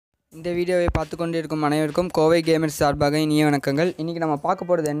இந்த வீடியோவை பார்த்து கொண்டிருக்கும் அனைவருக்கும் கோவை கேமர்ஸ் சார்பாக இனிய வணக்கங்கள். இன்றைக்கி நம்ம பார்க்க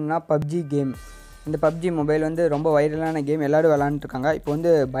போகிறது என்னென்னா பப்ஜி கேம். இந்த பப்ஜி மொபைல் வந்து ரொம்ப வைரலான கேம், எல்லோரும் விளாண்டுருக்காங்க. இப்போ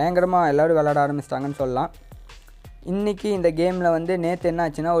வந்து பயங்கரமாக எல்லோரும் விளாட ஆரம்பிச்சிட்டாங்கன்னு சொல்லலாம். இன்றைக்கி இந்த கேமில் வந்து நேற்று என்ன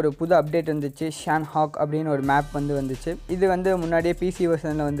ஆச்சுன்னா ஒரு புது அப்டேட் வந்துச்சு. சான்ஹாக் அப்படின்னு ஒரு மேப் வந்துச்சு. இது வந்து முன்னாடியே பிசி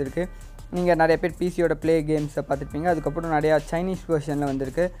வெர்ஷனில் வந்திருக்கு. நீங்கள் நிறைய பேர் பிசியோட ப்ளே கேம்ஸை பார்த்துருப்பீங்க. அதுக்கப்புறம் நிறையா சைனீஸ் வெர்ஷனில்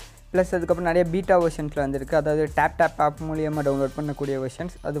வந்திருக்கு. ப்ளஸ் அதுக்கப்புறம் நிறைய பீட்டா வெர்ஷன்ஸில் வந்திருக்கு. அதாவது டேப் ஆப் மூலியமாக டவுன்லோட் பண்ணக்கூடிய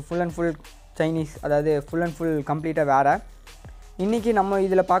வெர்ஷன்ஸ். அது ஃபுல் அண்ட் ஃபுல் சைனீஸ், அதாவது ஃபுல் அண்ட் ஃபுல் கம்ப்ளீட்டாக வேறு. இன்றைக்கி நம்ம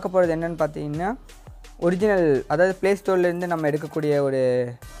இதில் பார்க்க போகிறது என்னென்னு பார்த்தீங்கன்னா ஒரிஜினல், அதாவது ப்ளே ஸ்டோர்லேருந்து நம்ம எடுக்கக்கூடிய ஒரு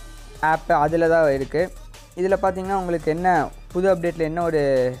ஆப்பு அதில் தான் இருக்குது. இதில் பார்த்திங்கன்னா உங்களுக்கு என்ன புது அப்டேட்டில் என்ன ஒரு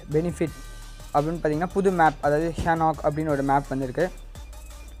பெனிஃபிட் அப்படின்னு பார்த்திங்கன்னா புது மேப், அதாவது சான்ஹாக் அப்படின்னு ஒரு மேப் வந்திருக்கு.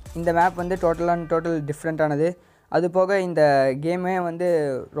 இந்த மேப் வந்து டோட்டல் டிஃப்ரெண்ட்டானது. அது போக இந்த கேமே வந்து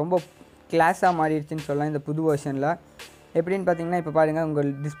ரொம்ப கிளாஸாக மாறிடுச்சுன்னு சொல்லலாம் இந்த புது வெர்ஷனில். எப்படின்னு பார்த்தீங்கன்னா இப்போ பாருங்கள், உங்கள்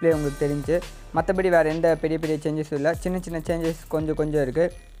டிஸ்பிளே உங்களுக்கு தெரிஞ்சு. மற்றபடி வேறு எந்த பெரிய சேஞ்சஸும் இல்லை. சின்ன சேஞ்சஸ் கொஞ்சம் இருக்குது.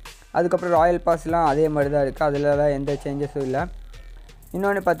 அதுக்கப்புறம் ராயல் பாஸ்லாம் அதே மாதிரி தான் இருக்குது. அதிலலாம் எந்த சேஞ்சஸும் இல்லை.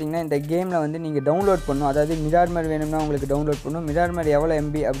 இன்னொன்று பார்த்தீங்கன்னா இந்த கேமில் வந்து நீங்கள் டவுன்லோட் பண்ணணும். அதாவது மிரார்மர் வேணும்னா உங்களுக்கு டவுன்லோட் பண்ணணும். மிரார்மர் எவ்வளோ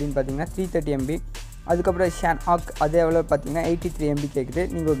எம்பி அப்படின்னு பார்த்தீங்கன்னா 330 MB. அதுக்கப்புறம் சான்ஹாக் அது எவ்வளோ பார்த்தீங்கன்னா 83 MB கேட்குது.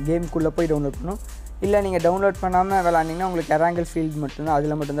 நீங்கள் கேமுக்குள்ளே போய் டவுன்லோட் பண்ணணும். இல்லை நீங்கள் டவுன்லோட் பண்ணாமல் விளாண்டிங்கன்னா உங்களுக்கு எராங்கல் ஃபீல்டு மட்டும்தான்,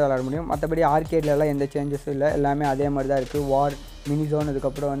 அதில் மட்டும்தான் விளாட முடியும். மற்றபடி ஆர்கேட்லலாம் எந்த சேஞ்சஸும் இல்லை. எல்லாமே அதே மாதிரி தான் இருக்குது. வார், மினி ஜோன்,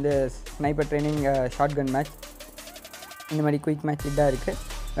 அதுக்கப்புறம் வந்து ஸ்னைப்பர் ட்ரைனிங், ஷார்ட் கன் மேட்ச், இந்த மாதிரி குயிக் மேட்ச் இதாக இருக்குது.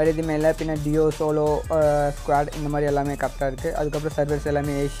 வேறு எதுவுமே இல்லை. பின்ன டியோ, சோலோ, ஸ்குவாட் இந்த மாதிரி எல்லாமே கரெக்டாக இருக்குது. அதுக்கப்புறம் சர்வர்ஸ்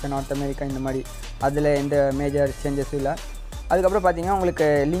எல்லாமே ஏஷியா, நார்த் அமெரிக்கா இந்த மாதிரி, அதில் எந்த மேஜர் சேஞ்சஸும் இல்லை. அதுக்கப்புறம் பார்த்திங்கன்னா உங்களுக்கு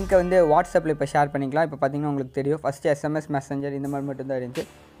லிங்க்கை வந்து வாட்ஸ்அப்பில் இப்போ ஷேர் பண்ணிக்கலாம். இப்போ பார்த்திங்கன்னா உங்களுக்கு தெரியும், ஃபஸ்ட்டு SMS மெசஞ்சர் இந்த மாதிரி மட்டும்தான் இருந்துச்சு.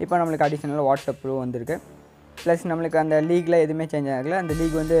 இப்போ நம்மளுக்கு அடிஷ்னலாக வாட்ஸ்அப் ப்ரூ வந்திருக்கு. ப்ளஸ் நம்மளுக்கு அந்த லீக்கில் எதுவுமே சேஞ்ச் ஆகலை. அந்த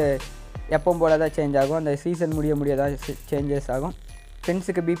லீக் வந்து எப்பவும் போல தான் சேஞ்ச் ஆகும். அந்த சீசன் முடிய தான் சேஞ்சஸ் ஆகும்.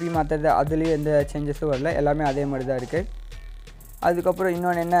 ஃப்ரெண்ட்ஸுக்கு பிபி மாற்றுறது அதுலேயும் எந்த சேஞ்சஸும் வரல. எல்லாமே அதே மாதிரி தான் இருக்குது. அதுக்கப்புறம்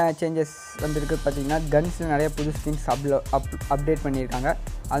இன்னொன்று என்ன சேஞ்சஸ் வந்திருக்கு பார்த்திங்கன்னா கன்ஸில் நிறைய புது ஸ்கின்ஸ் அப்டேட் பண்ணியிருக்காங்க.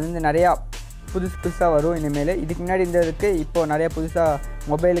 அது வந்து நிறையா புதுசாக வரும் இனிமேல். இதுக்கு முன்னாடி இருந்ததுக்கு இப்போது நிறையா புதுசாக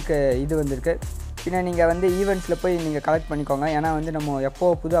மொபைலுக்கு இது வந்திருக்கு. பின்ன நீங்கள் வந்து ஈவெண்ட்ஸில் போய் நீங்கள் கலெக்ட் பண்ணிக்கோங்க. ஏன்னா வந்து நம்ம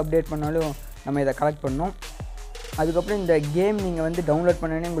எப்போது புது அப்டேட் பண்ணாலும் நம்ம இதை கலெக்ட் பண்ணணும். அதுக்கப்புறம் இந்த கேம் நீங்கள் வந்து டவுன்லோட்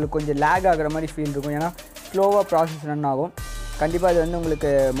பண்ணோன்னே உங்களுக்கு கொஞ்சம் லேக் ஆகிற மாதிரி ஃபீல் இருக்கும். ஏன்னா ஸ்லோவாக ப்ராசஸ் ரன் ஆகும். கண்டிப்பாக அது வந்து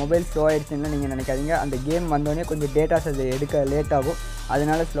உங்களுக்கு மொபைல் ஸ்லோ ஆகிடுச்சுன்னு நீங்கள் நினைக்காதீங்க. அந்த கேம் வந்தோடனே கொஞ்சம் டேட்டாஸ் அது எடுக்க லேட் ஆகும்.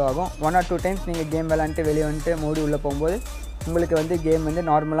 அதனால ஸ்லோ ஆகும். 1 or 2 டைம்ஸ் நீங்கள் கேம் விளாண்டுட்டு வெளியே வந்துட்டு மோடி உள்ளே போகும்போது உங்களுக்கு வந்து கேம் வந்து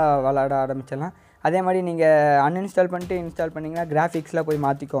நார்மலாக விளாட ஆரம்பிச்சிடலாம். அதே மாதிரி நீங்கள் அன்இன்ஸ்டால் பண்ணிட்டு இன்ஸ்டால் பண்ணிங்கன்னா கிராஃபிக்ஸ்லாம் போய்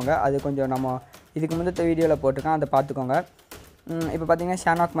மாற்றிக்கோங்க. அது கொஞ்சம் நம்ம இதுக்கு முந்தைய வீடியோவில் போட்டிருக்கோம், அதை பார்த்துக்கோங்க. இப்போ பார்த்திங்கன்னா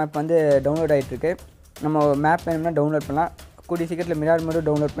சான்ஹாக் மேப் வந்து டவுன்லோட் ஆகிட்டுருக்கு. நம்ம மேப் வேணும்னா டவுன்லோட் பண்ணலாம். கூடிய சீக்கிரத்தில் மிரார் மட்டும்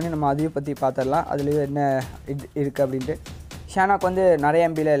டவுன்லோட் பண்ணி நம்ம அதையும் பற்றி பார்த்துடலாம். அதுலேயும் என்ன இருக்குது அப்படின்ட்டு. சான்ஹாக் வந்து நிறைய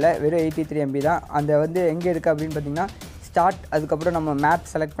எம்பியில் இல்லை, வெறும் 83 MB தான். அந்த வந்து எங்கே இருக்குது அப்படின்னு பார்த்திங்கன்னா ஸ்டார்ட், அதுக்கப்புறம் நம்ம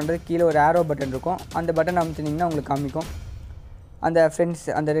மேப் செலக்ட் பண்ணுறது கீழே ஒரு ஆரோ பட்டன் இருக்கும். அந்த பட்டன் அமுத்தினீங்கன்னா உங்களுக்கு காமிக்கும் அந்த ஃப்ரெண்ட்ஸ்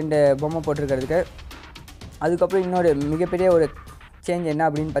அந்த 2 பொம்மை போட்டிருக்கிறதுக்கு. அதுக்கப்புறம் இன்னொரு மிகப்பெரிய ஒரு சேஞ்ச் என்ன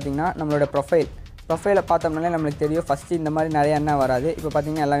அப்படின்னு பார்த்திங்கன்னா நம்மளோட ப்ரொஃபைலை பார்த்தோம்னாலே நம்மளுக்கு தெரியும். ஃபஸ்ட்டு இந்த மாதிரி நிறையா என்ன வராது. இப்போ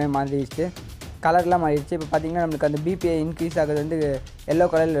பார்த்திங்கன்னா எல்லாமே மாறிடுச்சு, கலர்லாம் மாறிடுச்சு. இப்போ பார்த்திங்கன்னா நம்மளுக்கு அந்த பிபிஐ இன்க்ரீஸ் ஆகிறது வந்து எல்லோ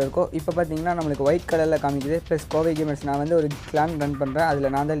கலரில் இருக்கும். இப்போ பார்த்திங்கன்னா நம்மளுக்கு ஒயிட் கலரில் காமிக்குது. ப்ளஸ் கோவை கேமர்ஸ் நான் வந்து ஒரு கிளான் ரன் பண்ணுறேன்,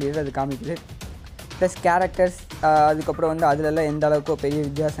 அதில் நான் தான் லீடர், அது காமிக்குது. ப்ளஸ் கேரக்டர்ஸ், அதுக்கப்புறம் வந்து அதிலெல்லாம் எந்த அளவுக்கு பெரிய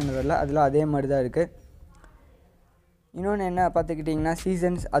வித்தியாசங்கள் வரல, அதெல்லாம் அதே மாதிரி தான் இருக்குது. இன்னொன்று என்ன பார்த்துக்கிட்டிங்கன்னா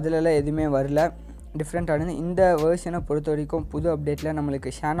சீசன்ஸ் அதிலெல்லாம் எதுவுமே வரல, டிஃப்ரெண்ட்டானது. இந்த வேர்ஷனை பொறுத்த வரைக்கும் புது அப்டேட்டில் நம்மளுக்கு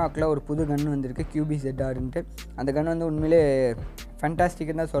சான்ஹாக்கில் ஒரு புது கன் வந்திருக்கு, QBZRன்ட்டு. அந்த கன் வந்து உண்மையிலே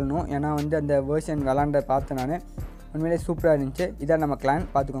ஃபேண்டாஸ்டிக்குன்னு தான் சொல்லணும். ஏன்னா வந்து அந்த வேர்ஷன் விளாண்ட பார்த்தேன் நான், உண்மையிலே சூப்பராக இருந்துச்சு. இதான் நம்ம கிளான்,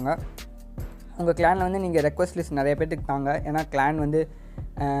 பார்த்துக்கோங்க. உங்கள் கிளானில் வந்து நீங்கள் ரெக்வஸ்ட் லிஸ்ட் நிறைய பேர்த்துக்கு தாங்க. ஏன்னா கிளான் வந்து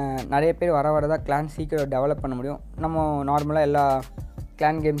நிறைய பேர் வர தான் கிளான் சீக்கிரம் டெவலப் பண்ண முடியும். நம்ம நார்மலாக எல்லா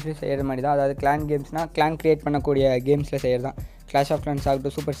கிளான் கேம்ஸ்லையும் செய்கிற மாதிரி தான். அதாவது கிளான் கேம்ஸ்னால் கிளான் க்ரியேட் பண்ணக்கூடிய கேம்ஸில் செய்கிறது தான். கிளாஷ் ஆஃப் கிளான்ஸ்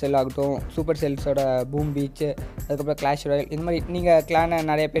ஆகட்டும், சூப்பர் செல் ஆகட்டும், சூப்பர் செல்ஸோட பூம் பீச்சு, அதுக்கப்புறம் கிளாஷ் ராயல், இந்த மாதிரி நீங்கள் கிளானை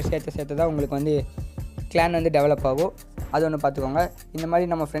நிறைய பேர் சேர்த்து தான் உங்களுக்கு வந்து கிளான் வந்து டெவலப் ஆகும். அது ஒன்று பார்த்துக்கோங்க. இந்த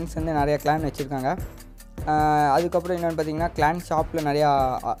மாதிரி நம்ம ஃப்ரெண்ட்ஸ் வந்து நிறையா கிளான் வச்சுருக்காங்க. அதுக்கப்புறம் என்னென்னு பார்த்தீங்கன்னா கிளான் ஷாப்பில் நிறையா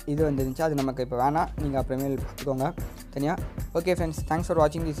இது வந்துருந்துச்சு. அது நமக்கு இப்போ வேணாம், நீங்கள் அப்புறமேல் பார்த்துக்கோங்க தனியாக. ஓகே ஃப்ரெண்ட்ஸ், தேங்க்ஸ் ஃபார்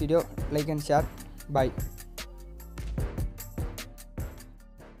வாட்சிங் this video. Like and share. Bye.